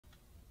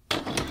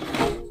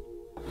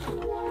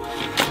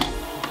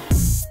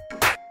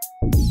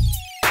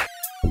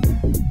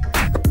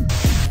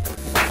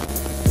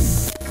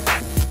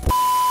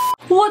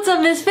What's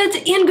up, Misfits,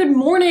 and good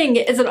morning!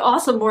 It's an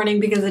awesome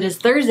morning because it is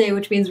Thursday,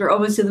 which means we're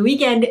almost to the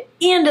weekend,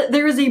 and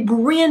there is a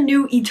brand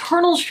new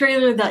Eternals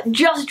trailer that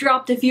just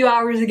dropped a few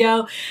hours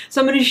ago, so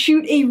I'm going to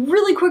shoot a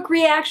really quick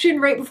reaction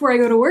right before I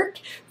go to work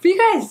for you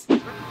guys.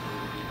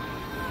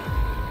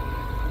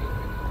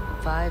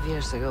 5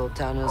 years ago,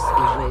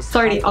 Thanos erased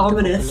Sorry, half of the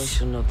ominous.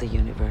 population of the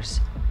universe.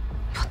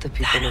 But the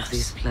people of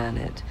this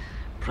planet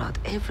brought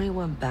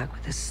everyone back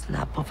with a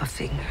snap of a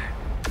finger.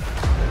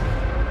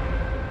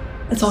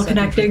 It's all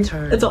connecting.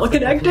 It's all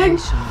connecting.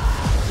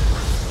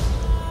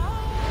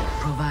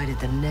 Provided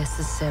the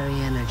necessary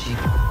energy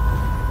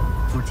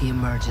for the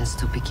emergence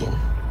to begin.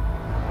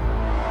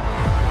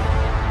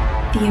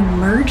 The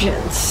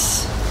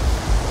emergence.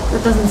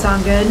 That doesn't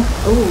sound good.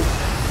 Ooh,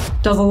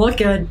 doesn't look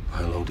good.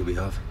 How long do we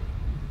have?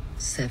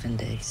 7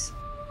 days.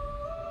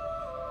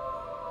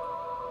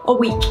 A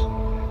week.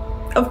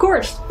 Of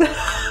course.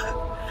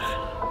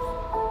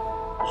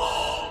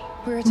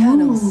 We're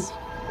Eternals.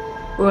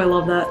 Ooh, I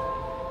love that.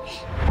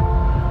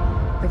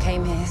 We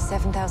came here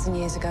 7,000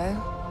 years ago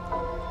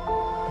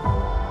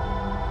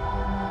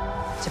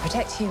to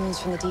protect humans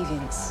from the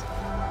deviants.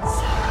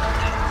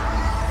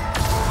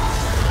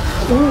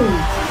 Ooh,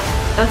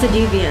 that's a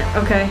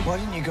deviant. Okay. Why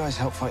didn't you guys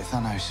help fight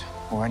Thanos?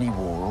 Or any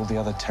war, all the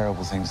other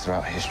terrible things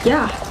throughout history?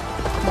 Yeah.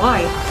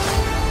 Why?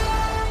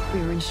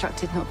 We were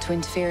instructed not to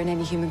interfere in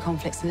any human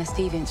conflicts unless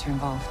deviants are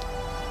involved.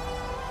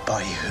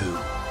 By who?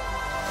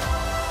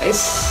 I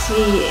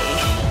see.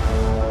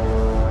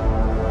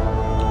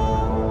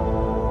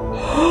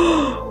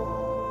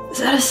 Is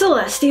that a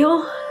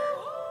celestial?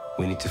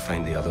 We need to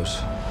find the others.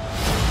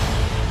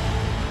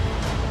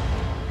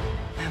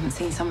 I haven't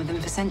seen some of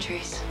them for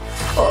centuries.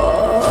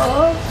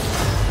 Oh,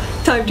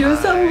 time to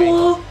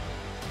assemble.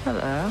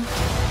 Hello.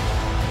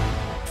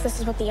 This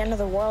is what the end of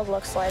the world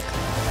looks like.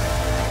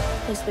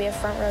 At least we have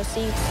front row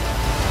seats.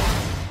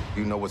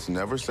 You know what's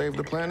never saved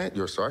the planet?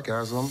 Your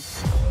sarcasm.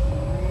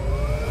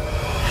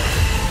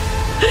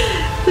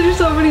 There's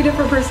so many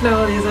different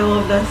personalities. I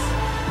love this.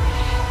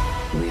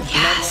 We have Yes.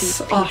 loved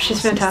these Oh, she's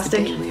people since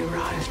fantastic. the day we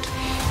arrived.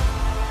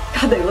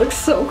 God, they look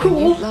so When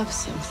cool. you love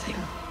something,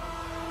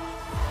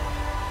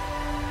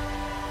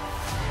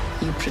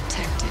 you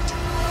protect it.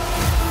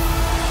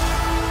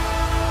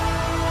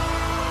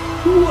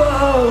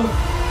 Whoa.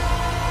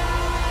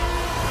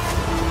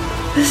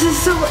 This is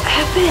so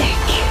epic.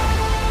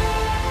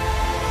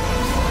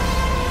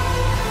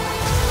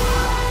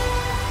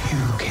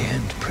 You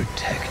can't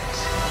protect.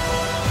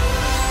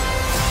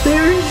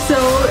 They're so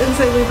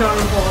insanely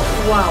powerful.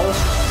 Wow.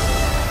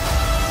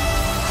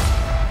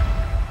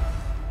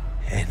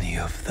 Any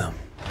of them.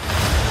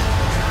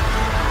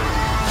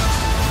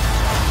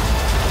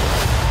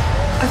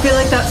 I feel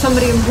like that's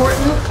somebody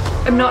important.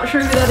 I'm not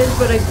sure who that is,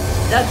 but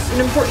that's an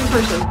important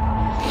person.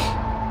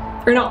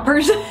 Or not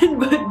person,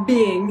 but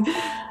being.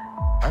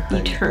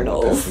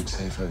 Eternals. Perfect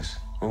safe house.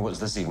 I mean, what's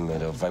this even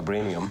made of?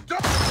 Vibranium?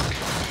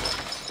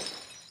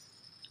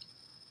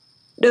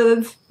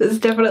 No, that's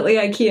definitely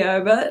IKEA, I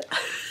bet.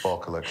 Fall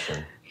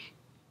collection.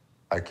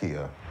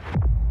 IKEA.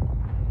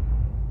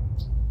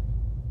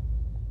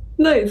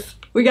 Nice.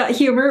 We got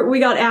humor, we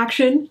got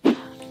action.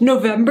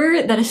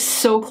 November, that is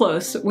so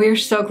close. We're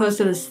so close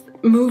to this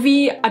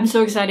movie. I'm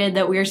so excited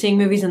that we are seeing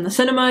movies in the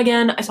cinema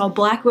again. I saw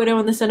Black Widow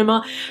in the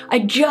cinema. I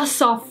just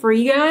saw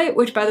Free Guy,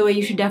 which by the way,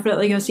 you should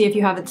definitely go see if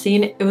you haven't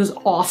seen. It was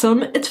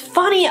awesome. It's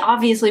funny,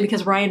 obviously,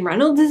 because Ryan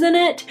Reynolds is in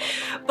it,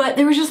 but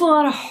there was just a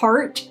lot of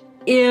heart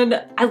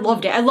and I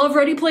loved it. I love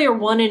Ready Player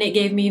One and it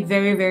gave me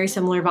very, very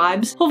similar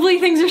vibes. Hopefully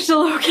things are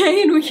still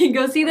okay and we can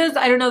go see this.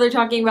 I don't know, they're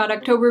talking about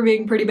October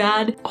being pretty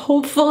bad.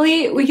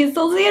 Hopefully we can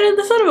still see it in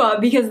the cinema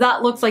because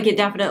that looks like it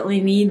definitely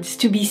needs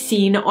to be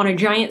seen on a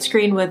giant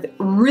screen with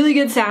really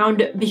good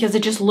sound because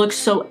it just looks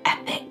so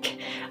epic.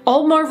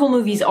 All Marvel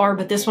movies are,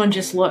 but this one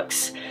just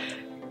looks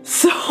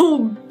so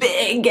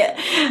big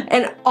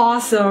and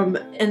awesome.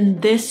 And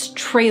this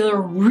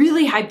trailer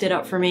really hyped it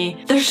up for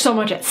me. There's so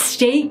much at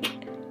stake.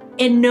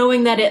 And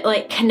knowing that it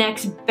like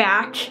connects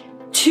back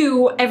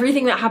to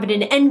everything that happened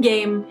in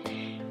Endgame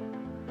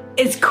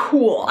is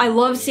cool. I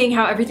love seeing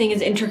how everything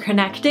is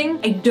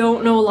interconnecting. I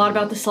don't know a lot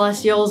about the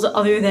Celestials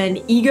other than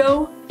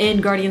Ego in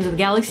Guardians of the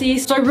Galaxy,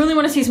 so I really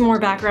want to see some more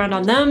background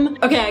on them.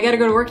 Okay, I gotta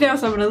go to work now,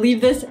 so I'm gonna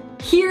leave this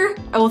here.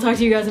 I will talk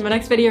to you guys in my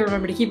next video.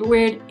 Remember to keep it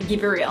weird and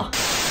keep it real.